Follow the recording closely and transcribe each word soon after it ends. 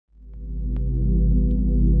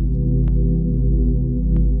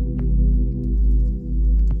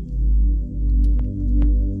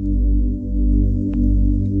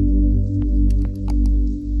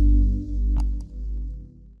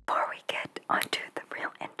on to the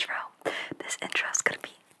real intro. This intro is gonna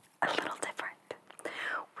be a little different.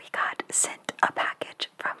 We got sent a package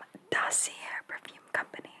from Dossier perfume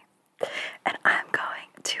company, and I'm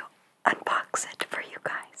going to unbox it for you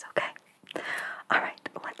guys, okay? Alright,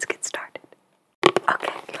 let's get started.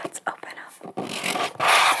 Okay, let's open up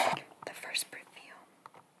the first perfume.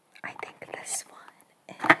 I think this one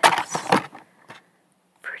is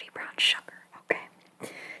Fruity Brown Sugar, okay?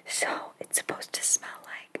 So, it's supposed to smell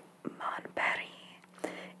like Mon Paris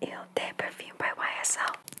Eau de Perfume by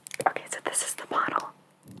YSL. Okay, so this is the bottle.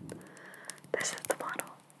 This is the bottle.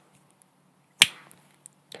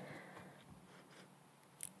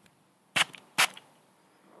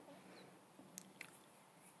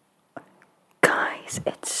 Guys,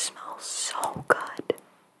 it smells so good.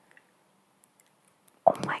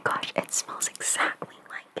 Oh my gosh, it smells exactly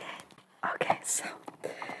like it. Okay, so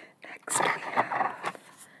next we have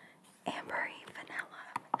Ambery Vanilla.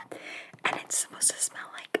 And it's supposed to smell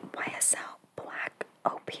like YSL Black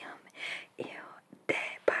Opium Eau de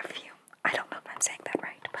Parfum. I don't know if I'm saying that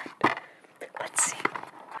right, but let's see.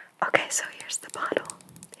 Okay, so here's the bottle.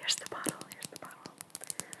 Here's the bottle. Here's the bottle.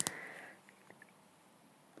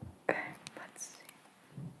 Okay, let's see.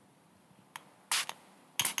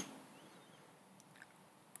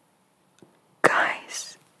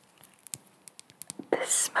 Guys, this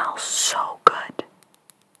smells so good.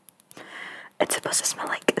 It's supposed to smell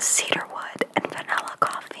like cedar wood and vanilla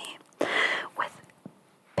coffee with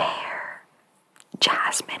pear,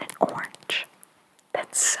 jasmine, and orange.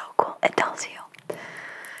 That's so cool. It tells you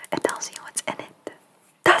what's in it.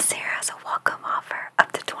 Dossier has a welcome offer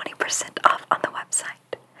up to 20% off on the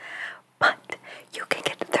website. But you can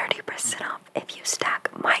get 30% off if you stack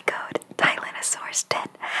my code Tyrannosaurus10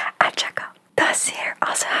 at checkout. Dossier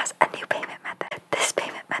also has a new payment method. This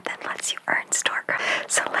payment method lets you earn store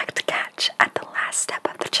credit. Select catch at the last step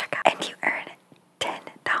of the checkout, and you earn $10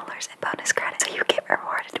 in bonus credit. So you get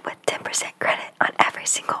rewarded with 10% credit on every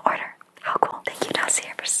single order. How cool. Thank you,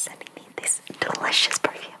 Dossier, for sending me these delicious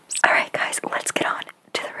perfumes. Alright guys, let's get on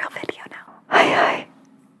to the real video now. Hi,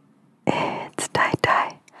 it's Tai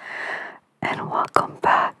Tai, and welcome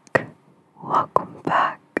back to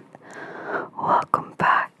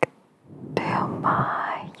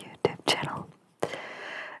my YouTube channel.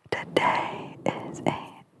 Today is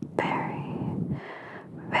a very,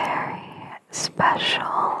 very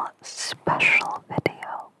special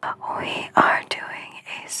video. We are doing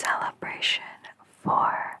a celebration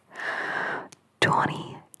for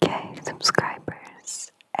 20k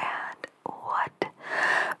subscribers, and what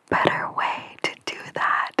better way to do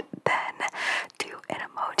that than do an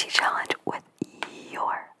emoji challenge with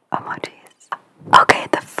your emojis. Okay,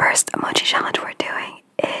 the first emoji challenge we're doing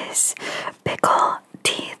is pickle,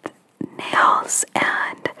 teeth, nails,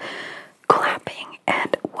 and clapping,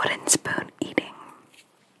 and wooden spoon eating.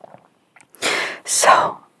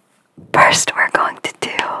 So, first we're going to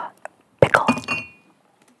do pickle.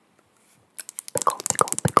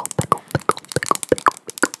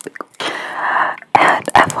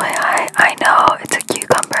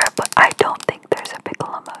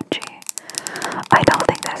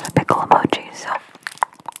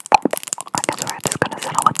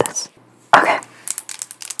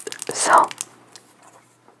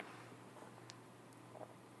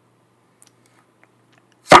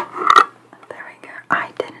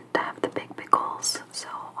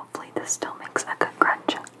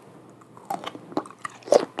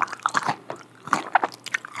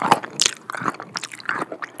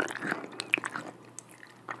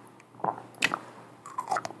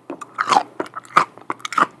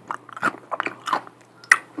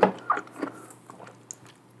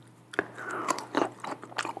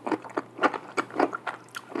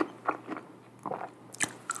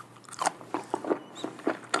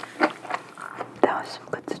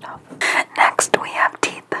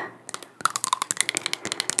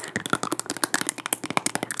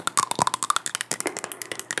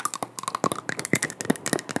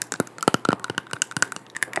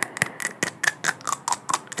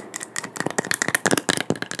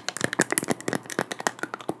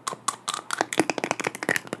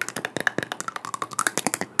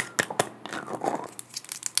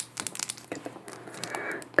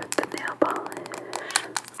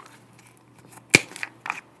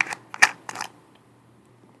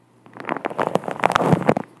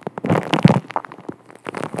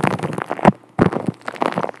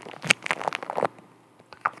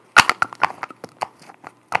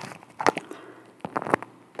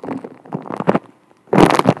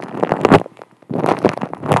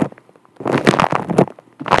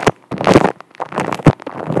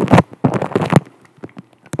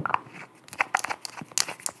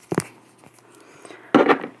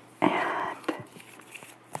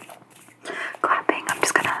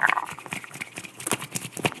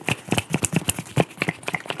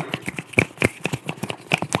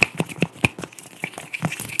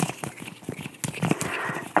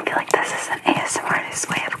 This is an ASMR artist's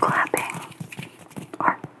way of clapping.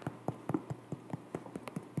 Or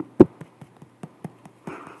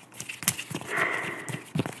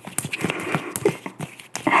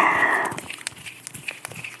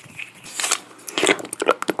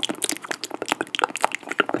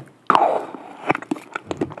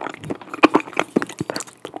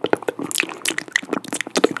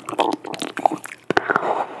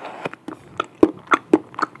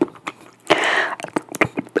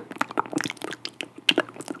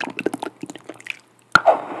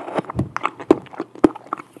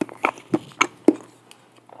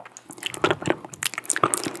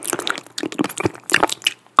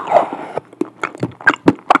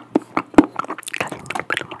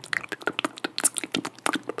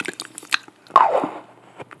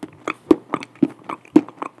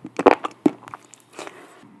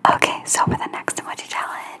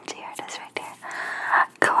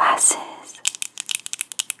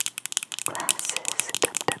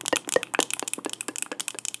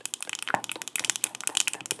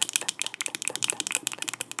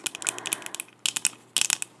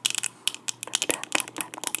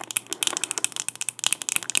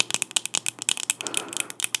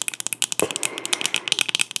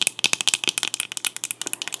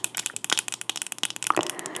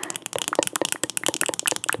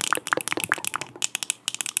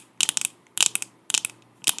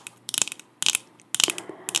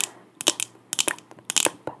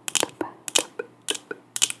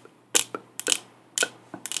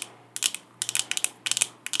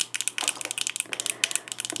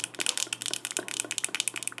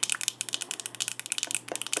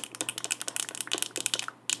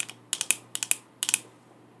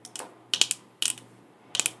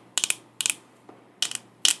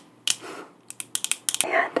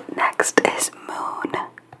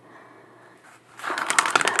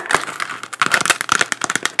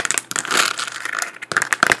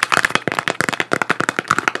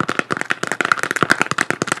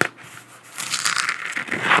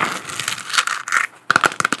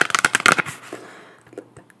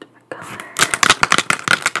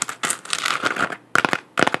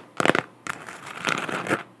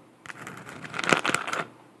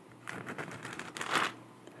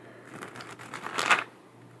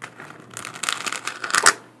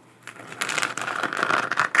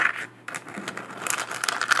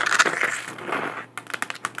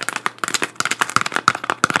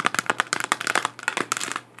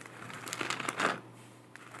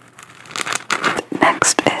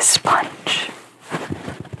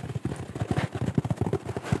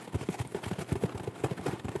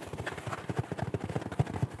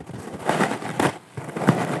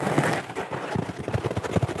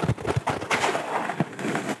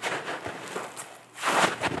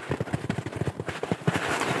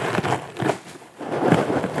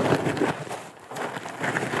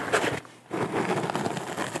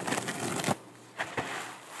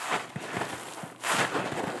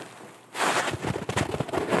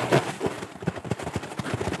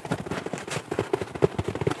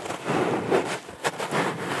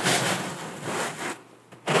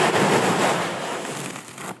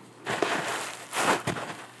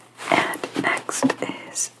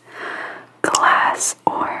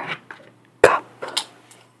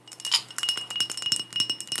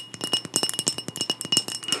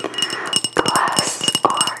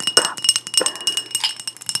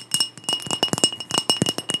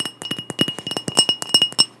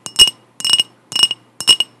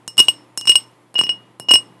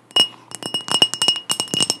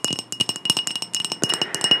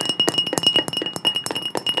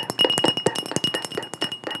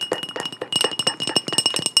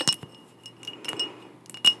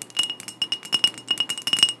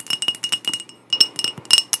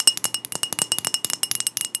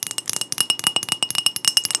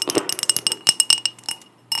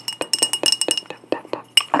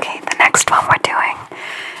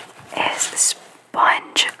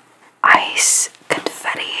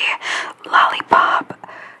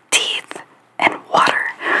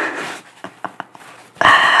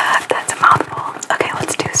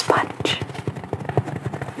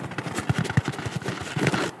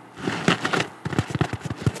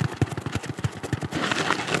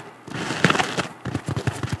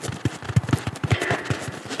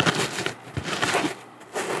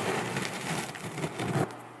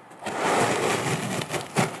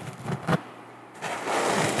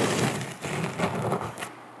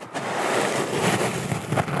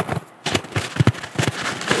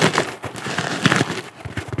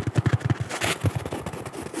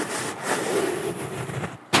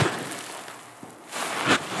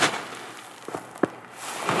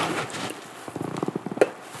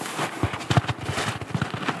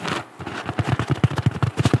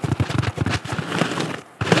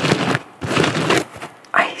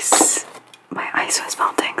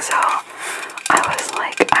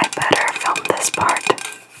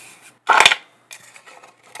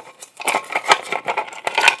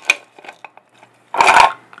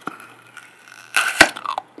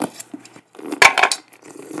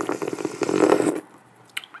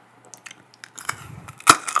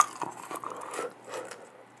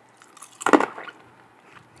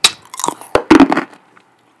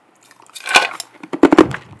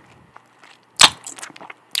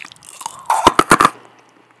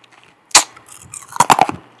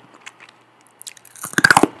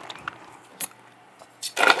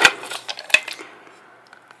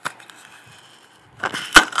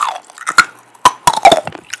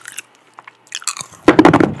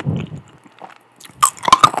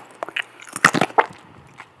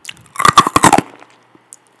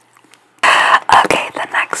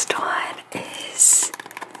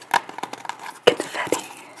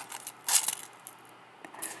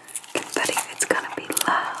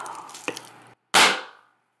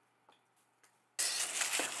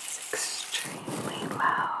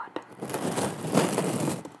loud,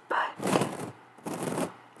 but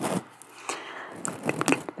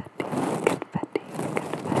confetti.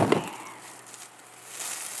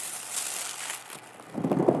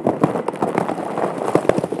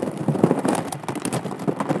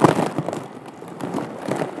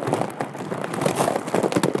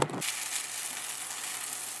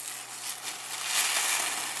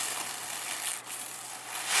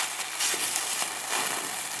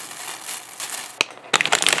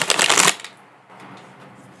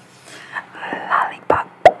 Lollipop.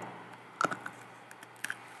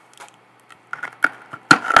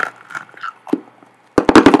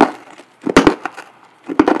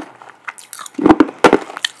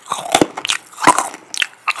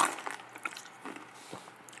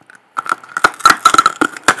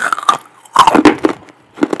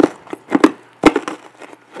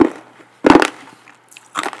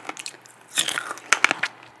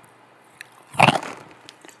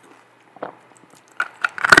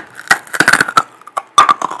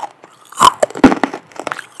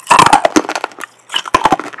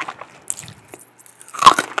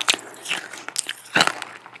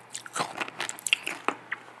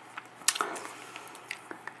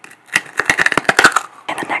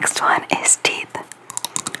 And the next one is teeth.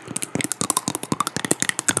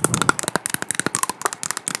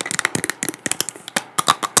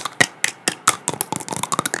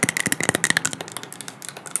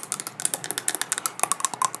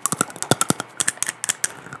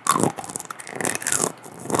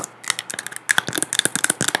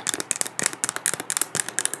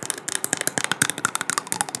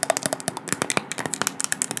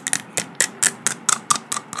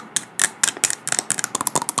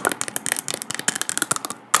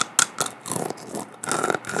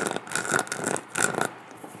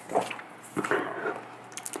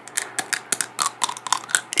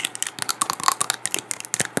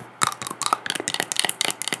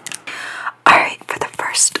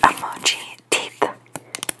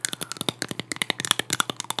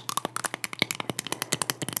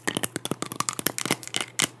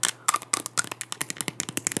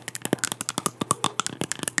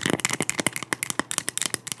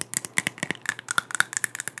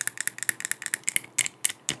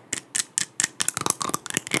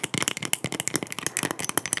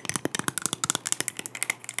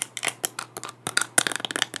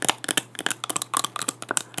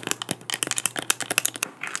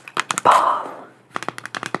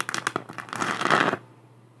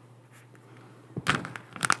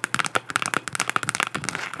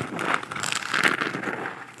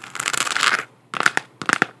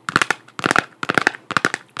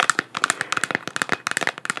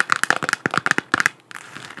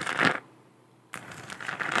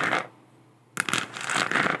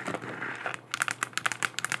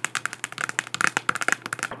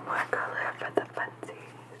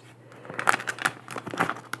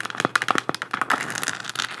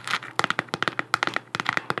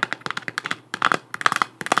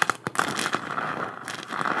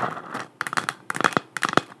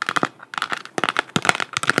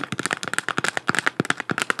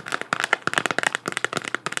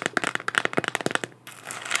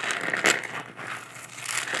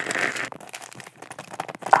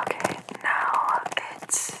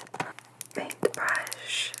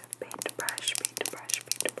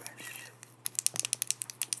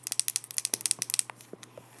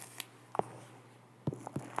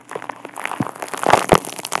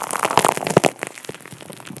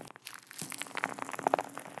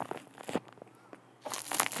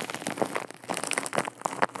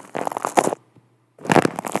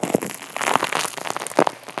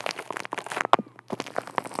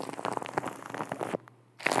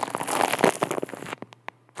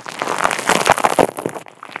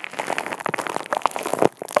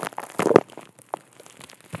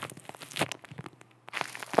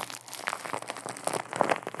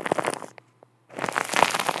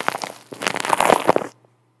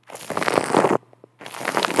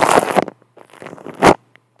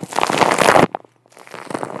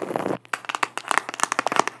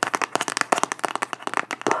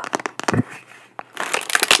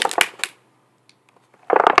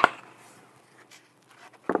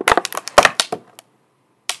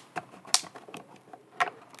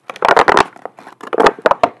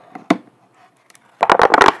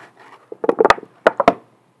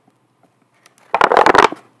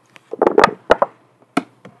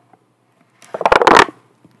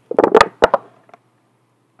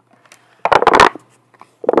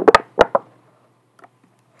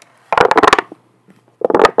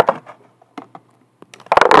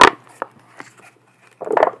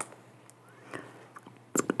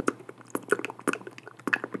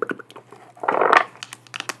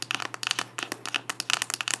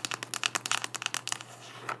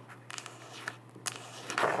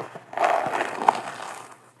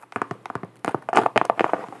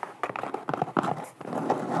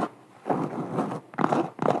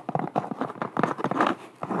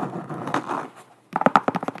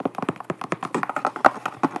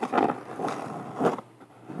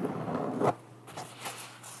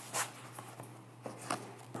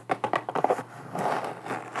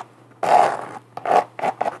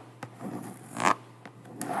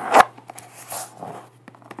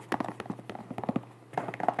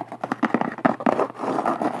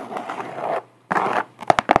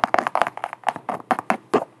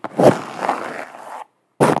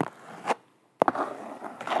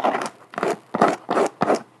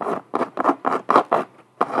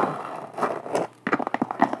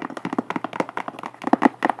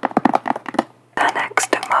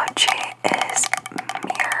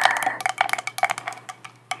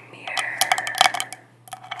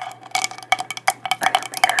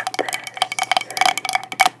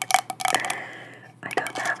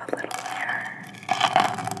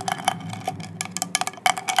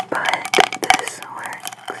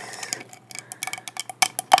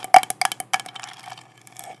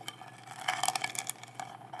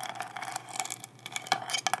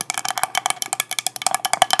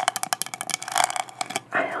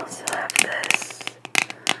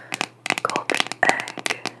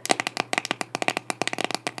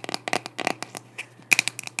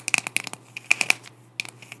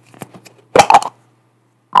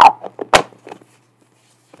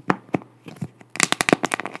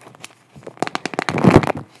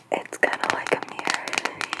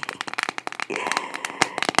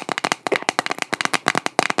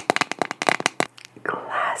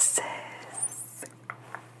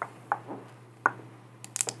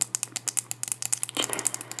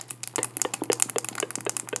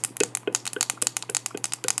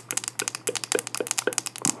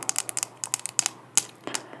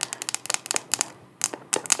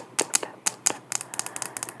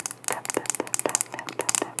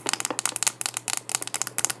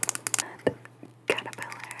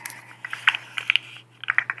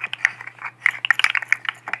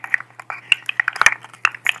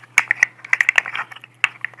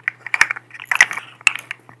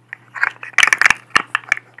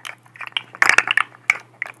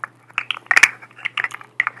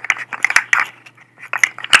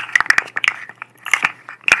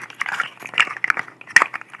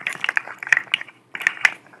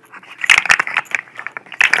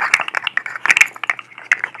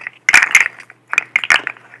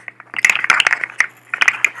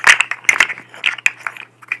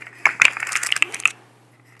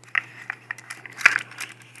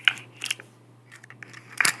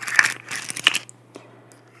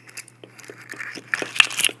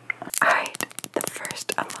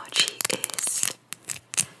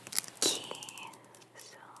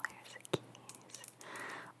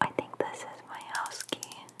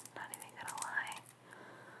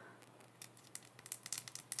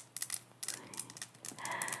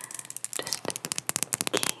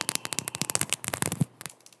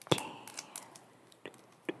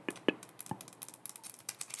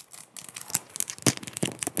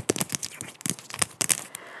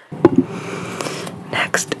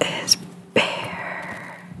 Next is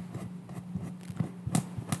bear.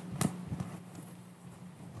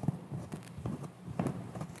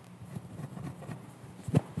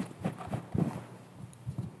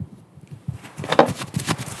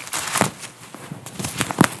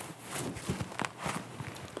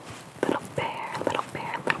 Little bear, little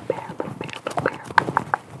bear, little bear, little bear, little bear.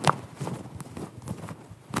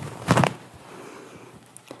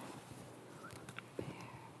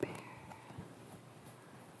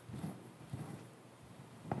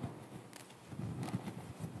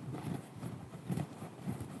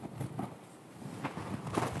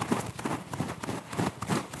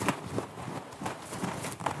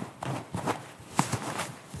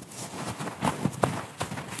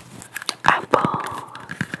 Apple.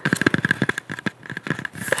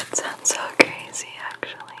 That sounds so crazy,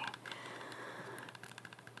 actually.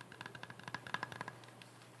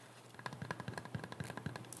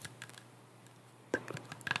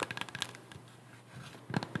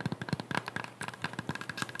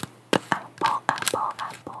 Apple, apple,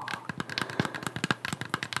 apple.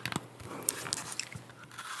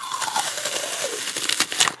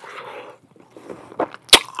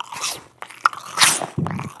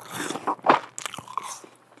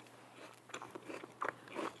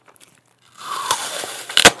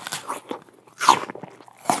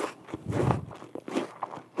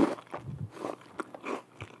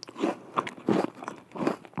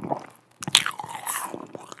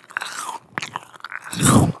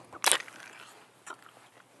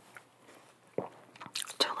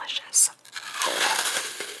 Delicious.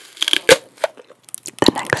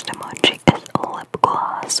 The next emoji is lip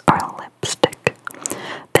gloss or lipstick.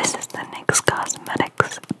 This is the NYX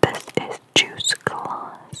Cosmetics. This is Juice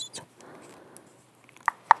Gloss.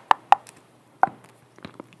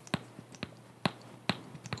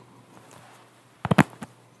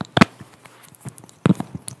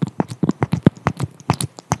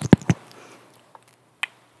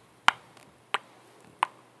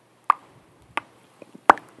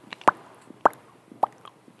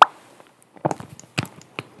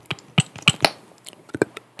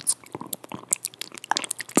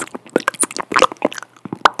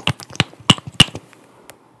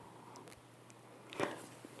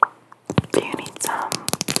 Do you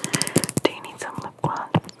need some lip gloss?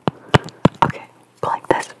 Okay, go like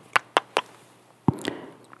this.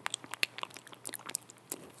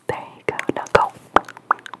 There you go. Now go.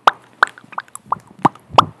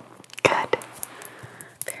 Good.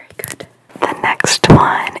 Very good. The next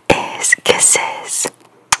one is kisses.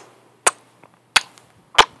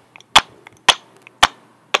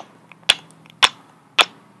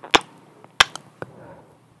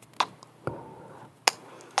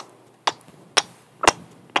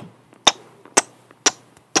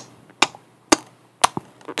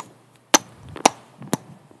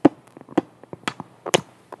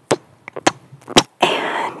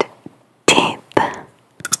 And teeth.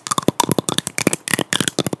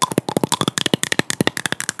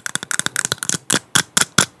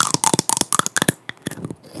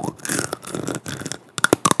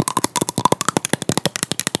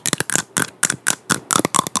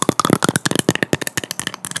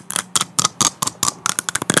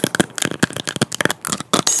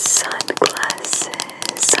 Sunglasses,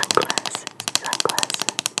 sunglasses, sunglasses.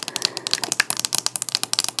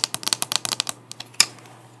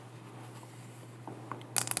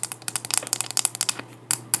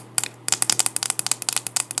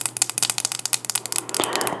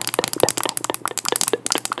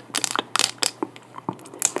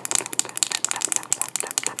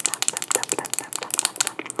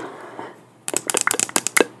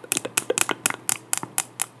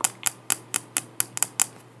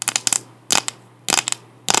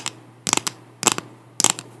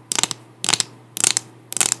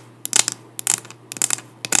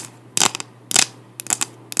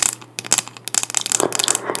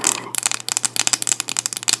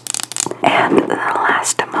 And the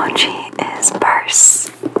last emoji is purse.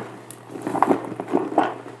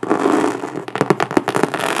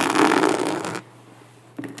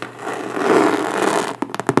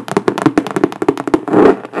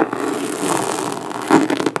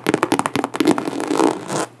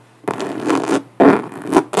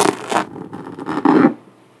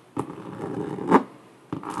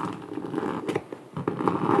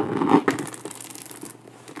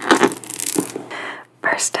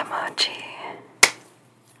 First emoji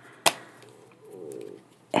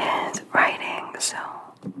is writing, so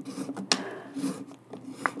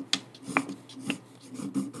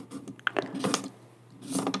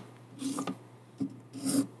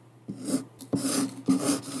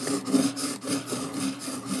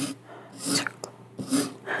circle.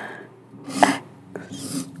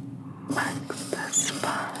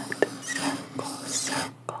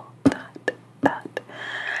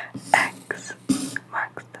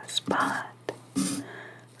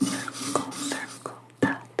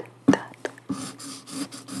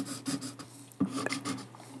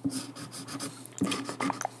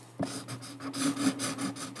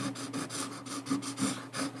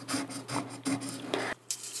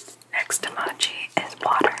 emoji is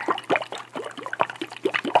water.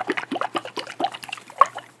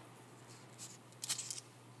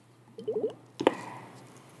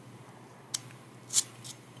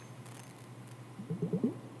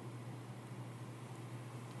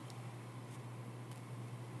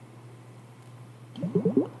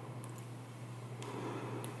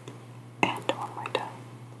 And one more time.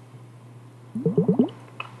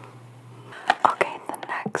 Okay, the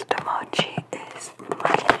next emoji is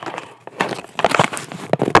money.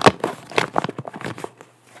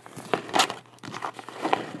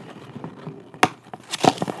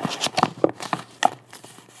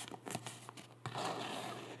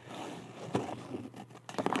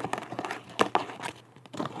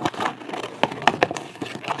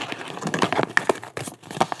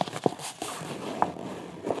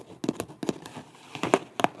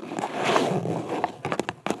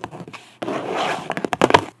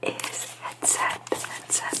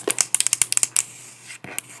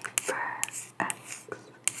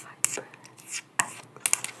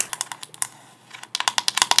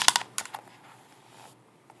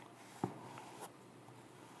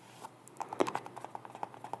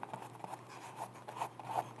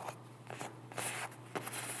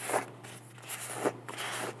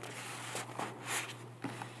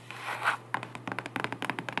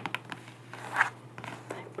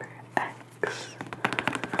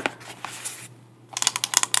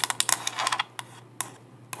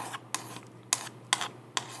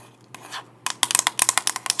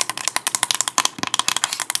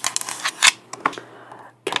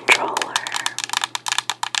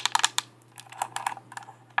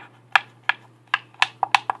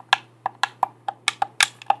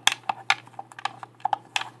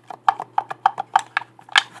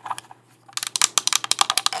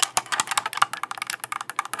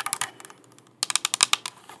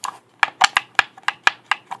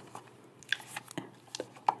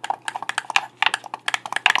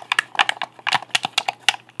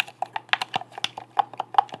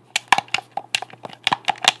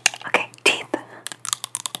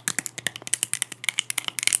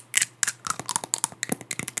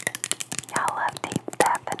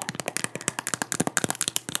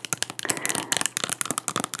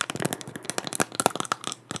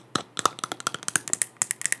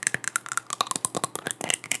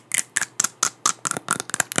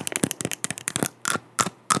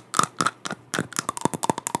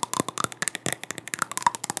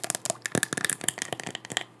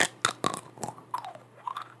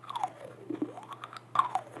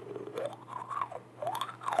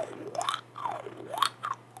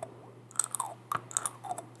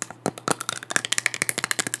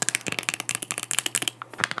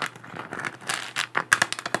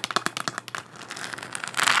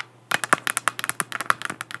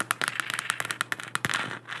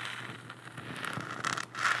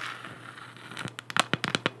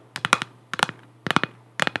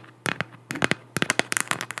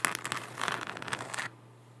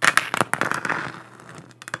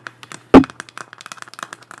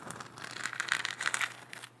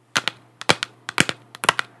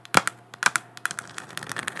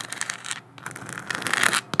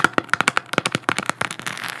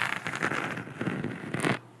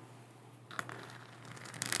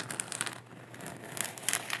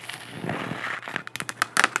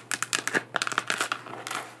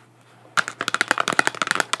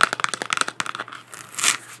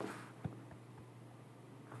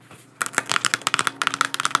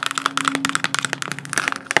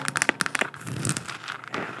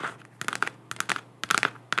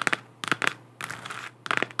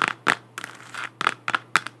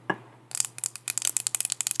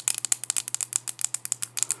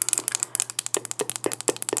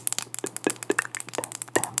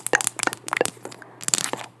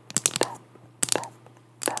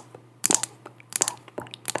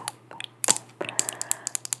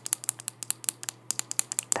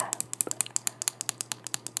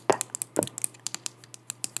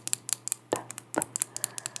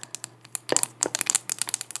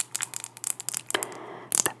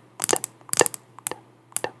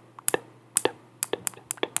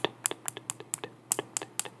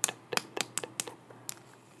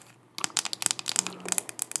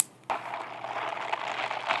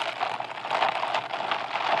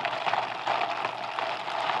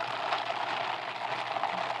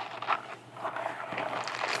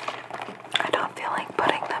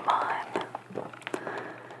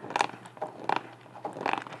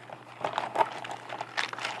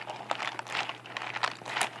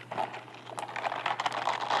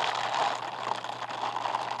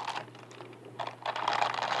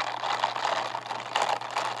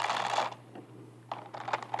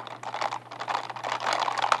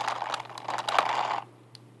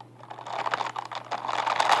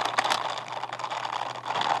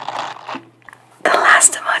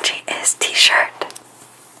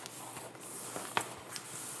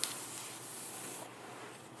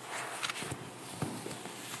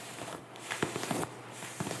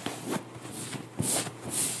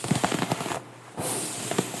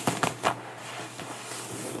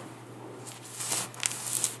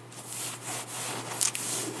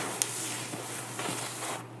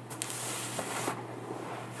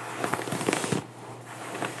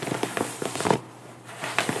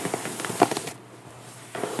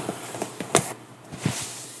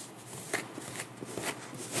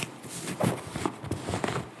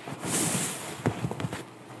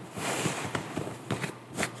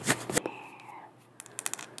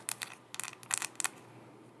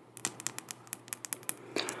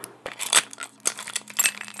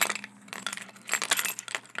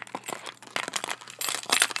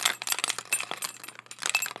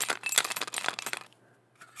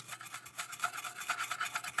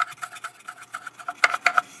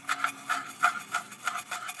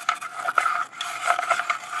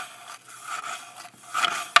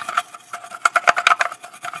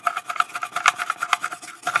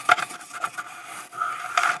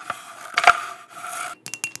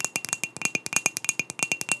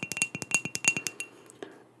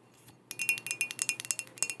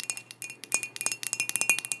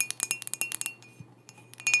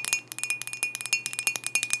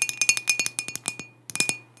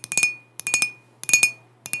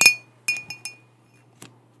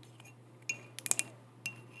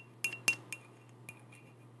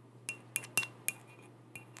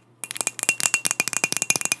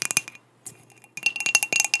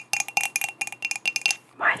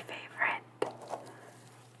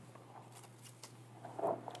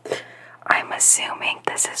 assuming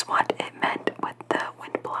this is what it meant